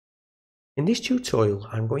In this tutorial,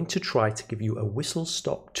 I'm going to try to give you a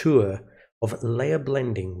whistle-stop tour of layer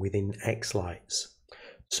blending within xLights.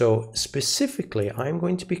 So specifically, I'm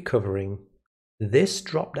going to be covering this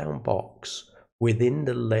drop-down box within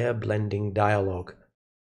the layer blending dialog.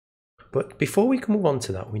 But before we can move on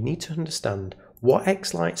to that, we need to understand what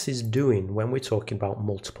xLights is doing when we're talking about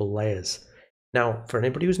multiple layers. Now, for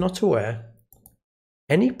anybody who's not aware,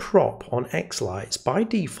 any prop on xLights by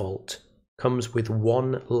default comes with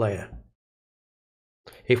one layer.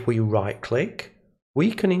 If we right click,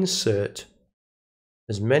 we can insert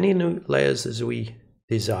as many new layers as we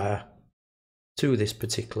desire to this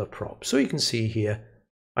particular prop. So you can see here,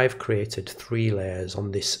 I've created 3 layers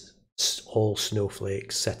on this all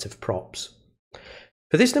snowflake set of props.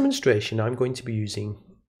 For this demonstration, I'm going to be using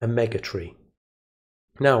a mega tree.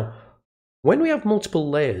 Now, when we have multiple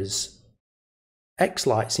layers,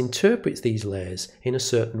 xLights interprets these layers in a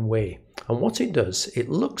certain way. And what it does, it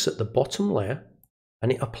looks at the bottom layer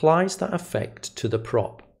and it applies that effect to the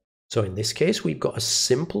prop. So in this case, we've got a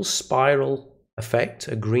simple spiral effect,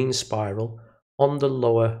 a green spiral, on the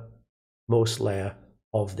lowermost layer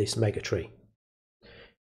of this mega tree.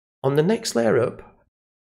 On the next layer up,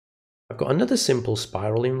 I've got another simple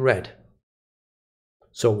spiral in red.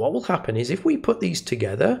 So what will happen is if we put these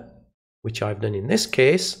together, which I've done in this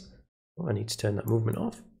case, I need to turn that movement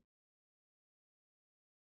off.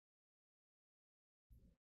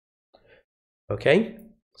 Okay,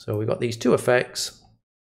 so we've got these 2 effects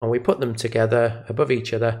and we put them together above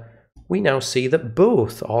each other. We now see that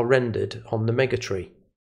both are rendered on the mega tree.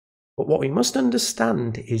 But what we must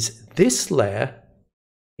understand is this layer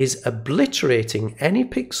is obliterating any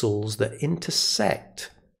pixels that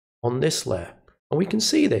intersect on this layer. And we can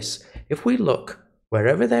see this. If we look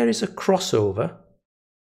wherever there is a crossover,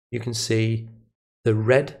 you can see the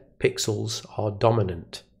red pixels are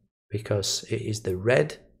dominant because it is the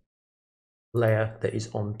red layer that is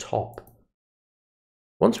on top.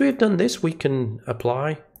 Once we have done this, we can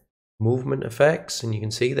apply movement effects, and you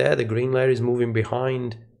can see there the green layer is moving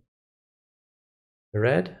behind the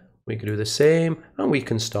red. We can do the same, and we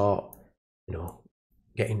can start,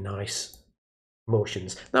 getting nice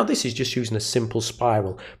motions. Now this is just using a simple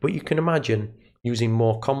spiral, but you can imagine using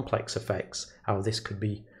more complex effects, how this could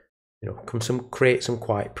be, create some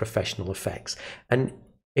quite professional effects. And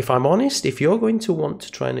if I'm honest, if you're going to want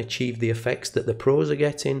to try and achieve the effects that the pros are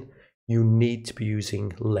getting, you need to be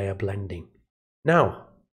using layer blending. Now,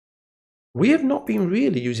 we have not been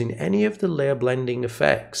really using any of the layer blending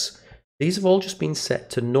effects. These have all just been set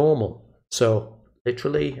to normal. So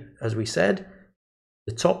literally, as we said,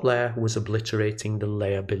 the top layer was obliterating the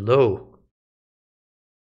layer below.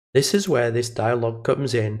 This is where this dialog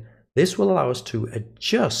comes in. This will allow us to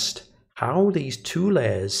adjust how these 2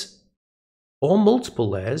 layers, or multiple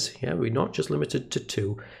layers, we're not just limited to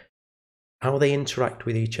 2, how they interact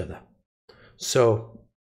with each other. So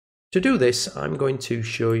to do this, I'm going to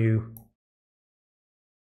show you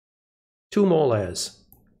 2 more layers.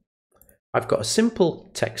 I've got a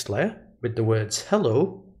simple text layer with the words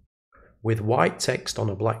hello with white text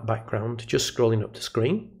on a black background just scrolling up the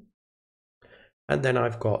screen. And then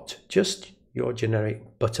I've got just your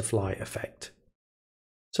generic butterfly effect.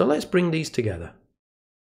 So let's bring these together.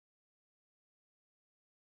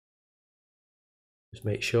 Just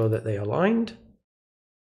make sure that they are aligned.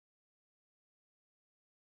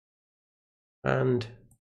 And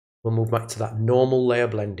we'll move back to that normal layer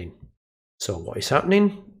blending. So what is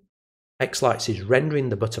happening? xLights is rendering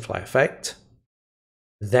the butterfly effect.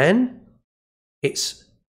 Then it's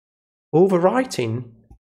overwriting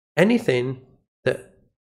anything that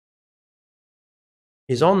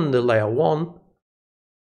is on the layer 1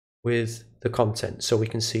 with the content. So we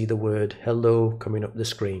can see the word hello coming up the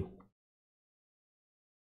screen.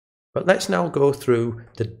 But let's now go through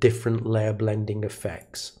the different layer blending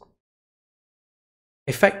effects.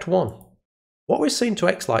 Effect 1. What we're saying to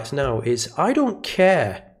xLights now is, I don't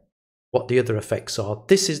care what the other effects are.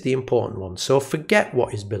 This is the important one. So forget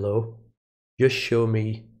what is below. Just show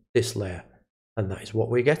me this layer. And that is what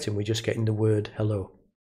we're getting. We're just getting the word hello.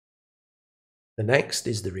 The next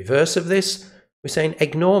is the reverse of this. We're saying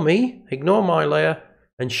ignore me, ignore my layer,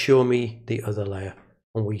 and show me the other layer.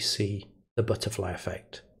 And we see the butterfly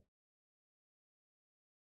effect.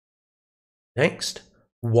 Next,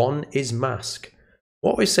 1 is mask.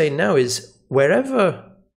 What we're saying now is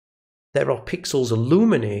wherever there are pixels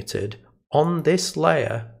illuminated on this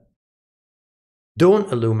layer,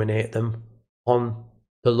 don't illuminate them on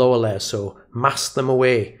the lower layer, so mask them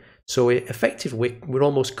away. So effectively, we're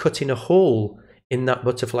almost cutting a hole in that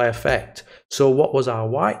butterfly effect. So what was our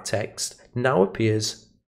white text now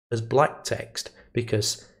appears as black text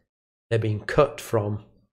because they're being cut from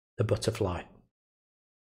the butterfly.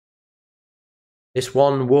 This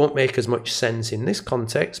one won't make as much sense in this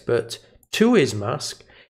context, but to is mask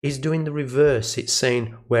is doing the reverse. It's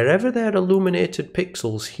saying wherever there are illuminated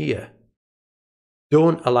pixels here,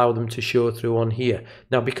 don't allow them to show through on here.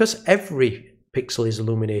 Now, because every pixel is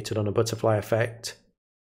illuminated on a butterfly effect,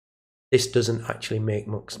 this doesn't actually make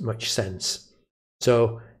much sense.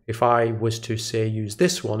 So if I was to say use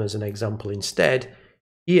this one as an example instead,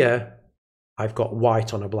 here I've got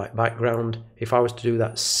white on a black background. If I was to do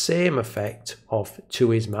that same effect of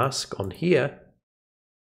to is mask on here,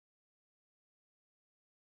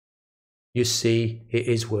 you see it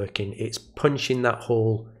is working. It's punching that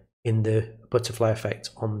hole in the butterfly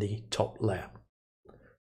effect on the top layer.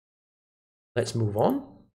 Let's move on.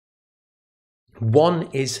 One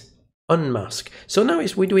is unmask. So now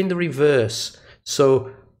we're doing the reverse.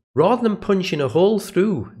 So rather than punching a hole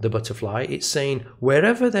through the butterfly, it's saying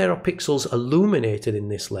wherever there are pixels illuminated in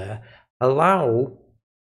this layer, allow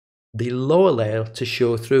the lower layer to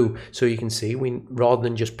show through. So you can see, rather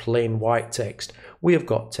than just plain white text, we have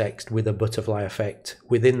got text with a butterfly effect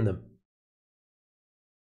within them.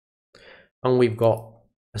 And we've got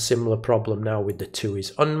a similar problem now with the to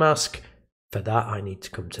is unmask. For that, I need to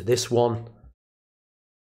come to this one.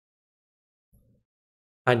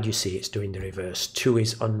 And you see it's doing the reverse. To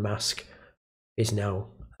is unmask is now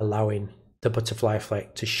allowing the butterfly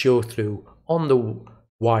effect to show through on the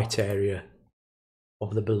white area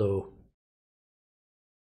of the below.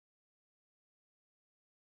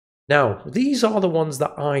 Now, these are the ones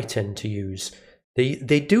that I tend to use. They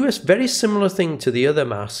do a very similar thing to the other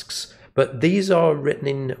masks, but these are written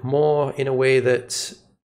in more in a way that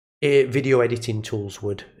video editing tools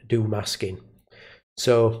would do masking.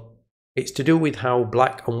 So it's to do with how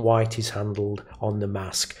black and white is handled on the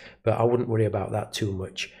mask, but I wouldn't worry about that too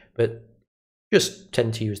much. But just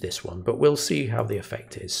tend to use this one, but we'll see how the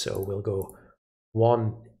effect is. So we'll go,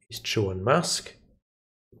 one is true unmask.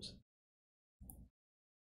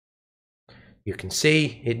 You can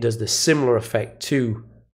see it does the similar effect to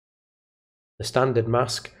the standard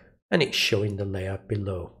mask, and it's showing the layer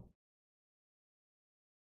below.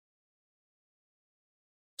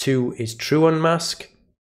 2 is true unmask,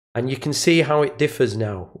 and you can see how it differs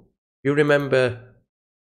now. You remember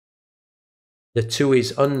the 2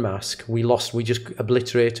 is unmask, we just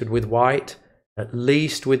obliterated with white. At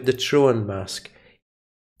least with the true unmask,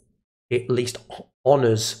 it at least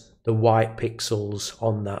honors the white pixels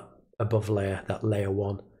on that above layer, that layer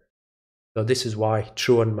 1. So this is why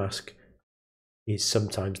true unmask is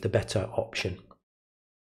sometimes the better option.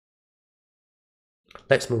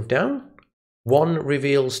 Let's move down. 1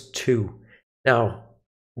 reveals 2. Now,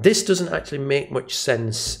 this doesn't actually make much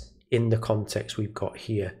sense in the context we've got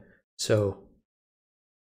here. So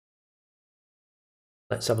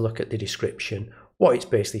let's have a look at the description. What it's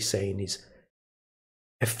basically saying is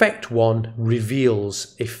effect 1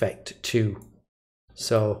 reveals effect 2.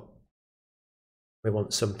 So we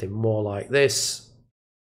want something more like this.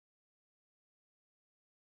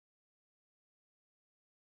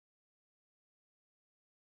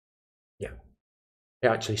 Yeah, it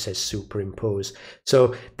actually says superimpose.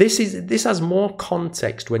 So this has more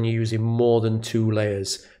context when you're using more than 2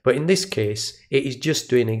 layers. But in this case, it is just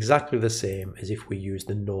doing exactly the same as if we use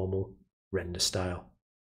the normal render style.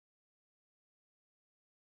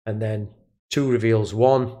 And then 2 reveals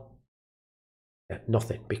 1. Yeah,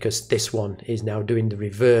 nothing, because this one is now doing the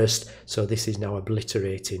reverse, so this is now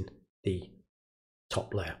obliterating the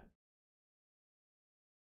top layer.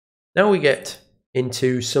 Now we get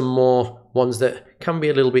into some more ones that can be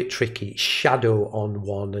a little bit tricky. Shadow on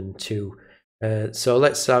 1 and 2. So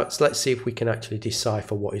let's see if we can actually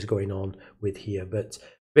decipher what is going on with here. But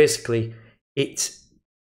basically, it's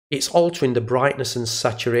altering the brightness and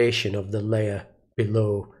saturation of the layer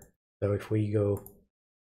below. So if we go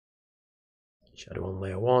shadow on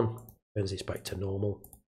layer 1, turns this back to normal.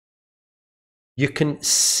 You can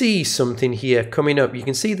see something here coming up. You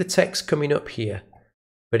can see the text coming up here,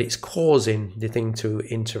 but it's causing the thing to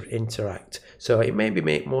interact. So it maybe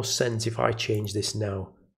make more sense if I change this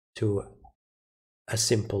now to a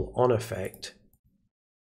simple on effect.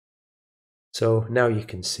 So now you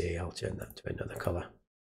can see, I'll turn that to another color.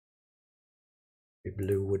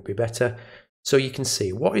 Blue would be better. So you can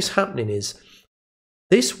see what is happening is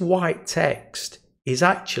this white text is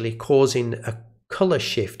actually causing a color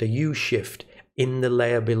shift, a hue shift in the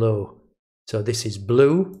layer below. So this is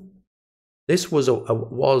blue. This was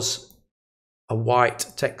a white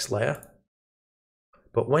text layer,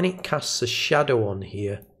 but when it casts a shadow on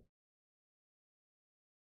here,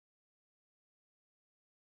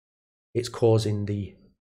 it's causing the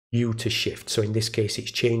hue to shift. So in this case,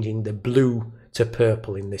 it's changing the blue to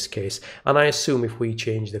purple in this case. And I assume if we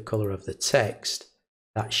change the color of the text,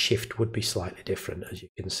 that shift would be slightly different, as you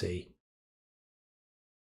can see.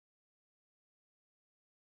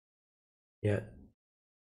 Yeah.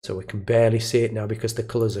 So we can barely see it now because the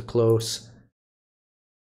colors are close.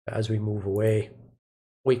 But as we move away,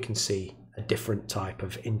 we can see a different type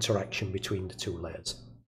of interaction between the two layers.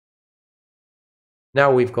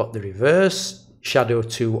 Now we've got the reverse, shadow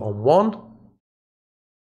 2 on 1.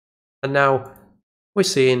 And now we're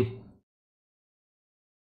seeing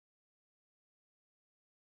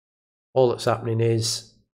all that's happening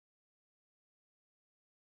is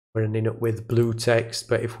we're ending up with blue text,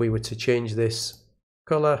 but if we were to change this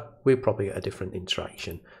color, we'd probably get a different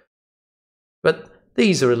interaction. But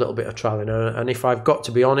these are a little bit of trial and error, and if I've got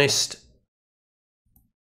to be honest,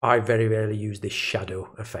 I very rarely use this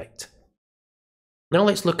shadow effect. Now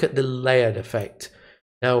let's look at the layered effect.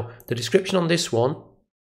 Now the description on this one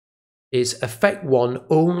is effect 1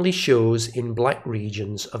 only shows in black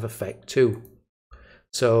regions of effect 2.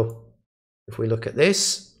 So if we look at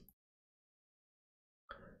this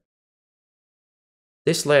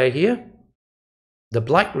layer here, the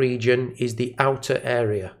black region is the outer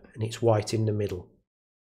area and it's white in the middle.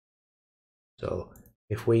 So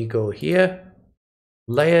if we go here,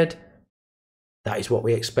 layered, that is what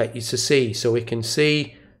we expect you to see. So we can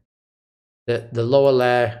see that the lower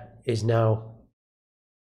layer is now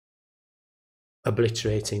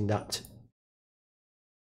obliterating that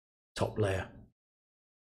top layer.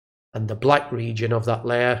 And the black region of that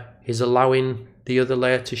layer is allowing the other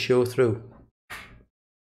layer to show through.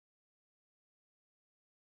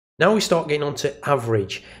 Now we start getting onto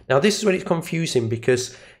average. Now this is where it's confusing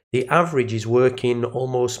because the average is working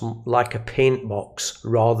almost like a paint box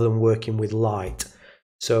rather than working with light.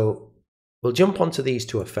 So we'll jump onto these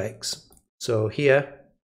two effects. So here,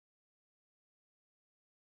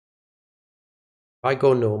 if I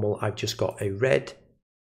go normal, I've just got a red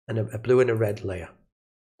and a blue and a red layer.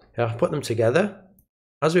 Now I put them together,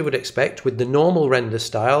 as we would expect with the normal render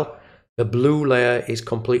style, the blue layer is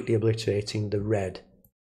completely obliterating the red.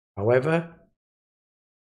 However,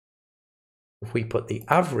 if we put the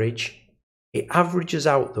average, it averages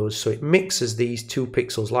out those, so it mixes these two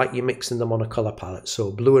pixels like you're mixing them on a color palette.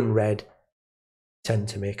 So blue and red tend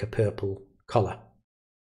to make a purple color.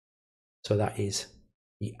 So that is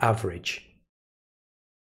the average.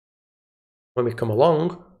 When we come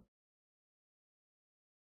along,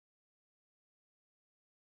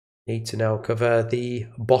 need to now cover the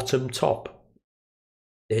bottom top.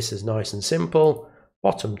 This is nice and simple.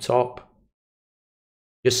 Bottom top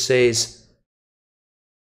just says,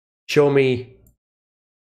 show me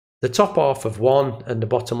the top half of one and the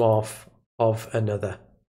bottom half of another.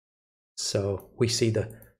 So we see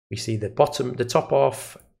the top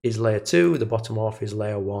half is layer 2, the bottom half is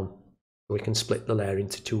layer 1. We can split the layer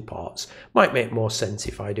into two parts. Might make more sense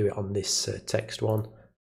if I do it on this text one.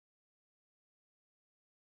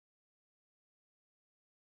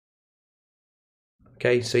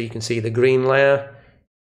 Okay, so you can see the green layer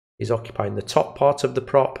is occupying the top part of the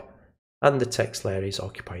prop and the text layer is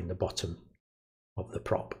occupying the bottom of the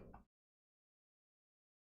prop.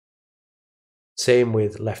 Same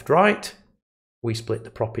with left right. We split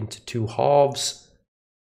the prop into two halves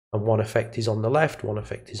and one effect is on the left, one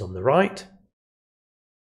effect is on the right.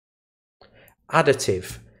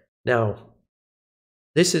 Additive. Now,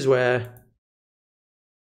 this is where,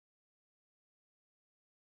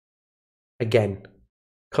 again,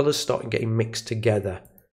 colors start getting mixed together.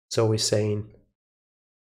 So we're saying,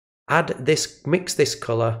 mix this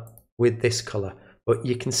color with this color. But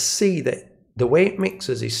you can see that the way it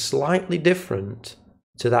mixes is slightly different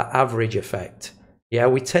to that average effect. Yeah,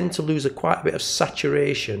 we tend to lose quite a bit of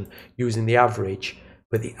saturation using the average,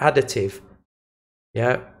 but the additive,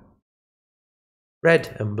 yeah,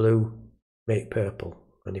 red and blue make purple.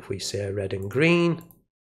 And if we say red and green,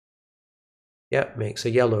 yeah, makes a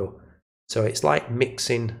yellow. So it's like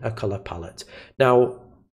mixing a color palette. Now,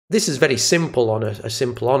 this is very simple on a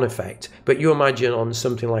simple on effect, but you imagine on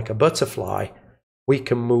something like a butterfly, we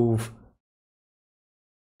can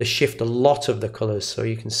shift a lot of the colors. So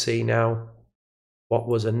you can see now what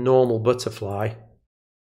was a normal butterfly,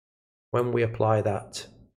 when we apply that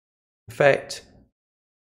effect,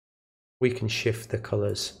 we can shift the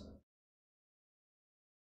colors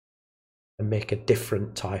and make a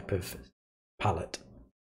different type of palette.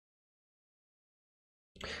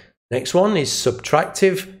 Next one is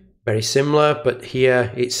subtractive, very similar, but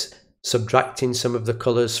here it's subtracting some of the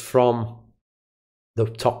colors from the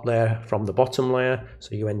top layer from the bottom layer,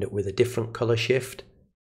 so you end up with a different color shift.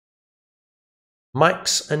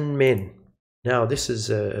 Max and min. Now this is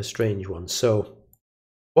a strange one. So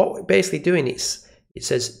what we're basically doing is, it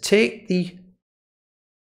says take the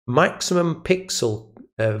maximum pixel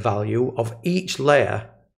value of each layer.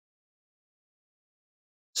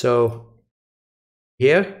 So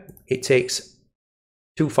here it takes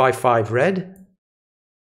 255 red,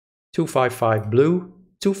 255 blue,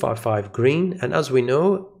 255 green, and as we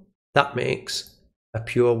know, that makes a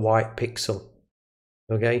pure white pixel.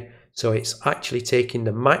 Okay, so it's actually taking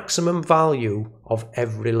the maximum value of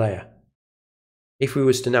every layer. If we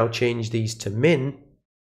was to now change these to min,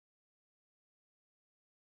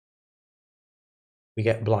 we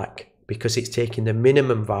get black because it's taking the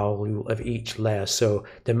minimum value of each layer. So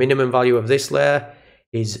the minimum value of this layer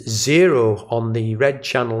is 0 on the red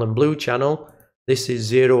channel and blue channel. This is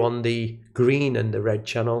 0 on the green and the red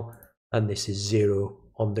channel, and this is 0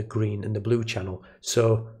 on the green and the blue channel.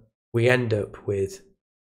 So we end up with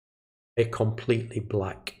a completely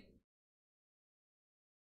black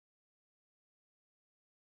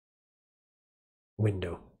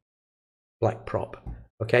window, black prop.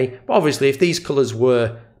 Okay, but obviously if these colors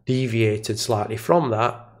were deviated slightly from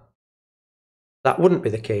that, that wouldn't be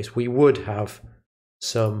the case. We would have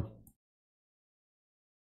some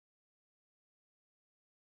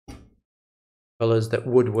colors that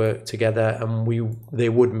would work together, and they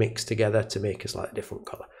would mix together to make a slightly different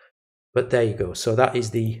color. But there you go. So that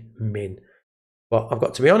is the min. But I've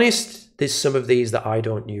got to be honest, there's some of these that I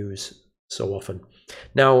don't use so often.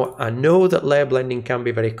 Now, I know that layer blending can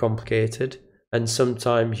be very complicated, and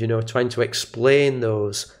sometimes, you know, trying to explain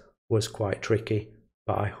those was quite tricky,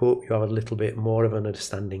 but I hope you have a little bit more of an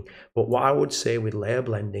understanding. But what I would say with layer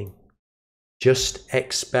blending, just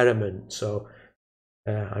experiment. So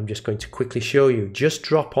I'm just going to quickly show you. Just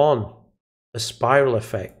drop on a spiral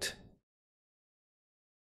effect.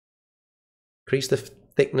 Increase the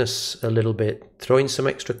thickness a little bit, throw in some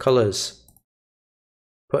extra colors,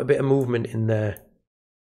 put a bit of movement in there,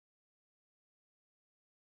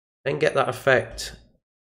 then get that effect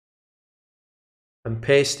and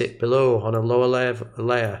paste it below on a lower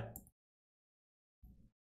layer.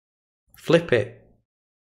 Flip it,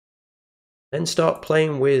 then start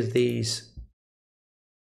playing with these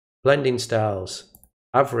blending styles,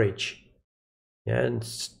 average,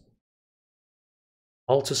 and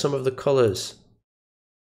alter some of the colors.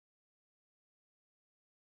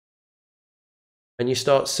 And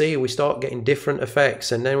you we start getting different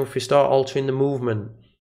effects, and then if we start altering the movement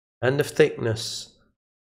and the thickness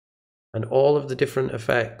and all of the different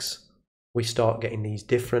effects, we start getting these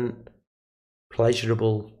different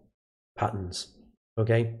pleasurable patterns.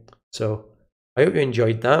 Okay, so I hope you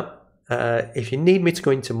enjoyed that. If you need me to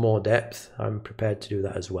go into more depth, I'm prepared to do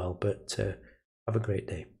that as well, but have a great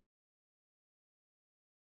day.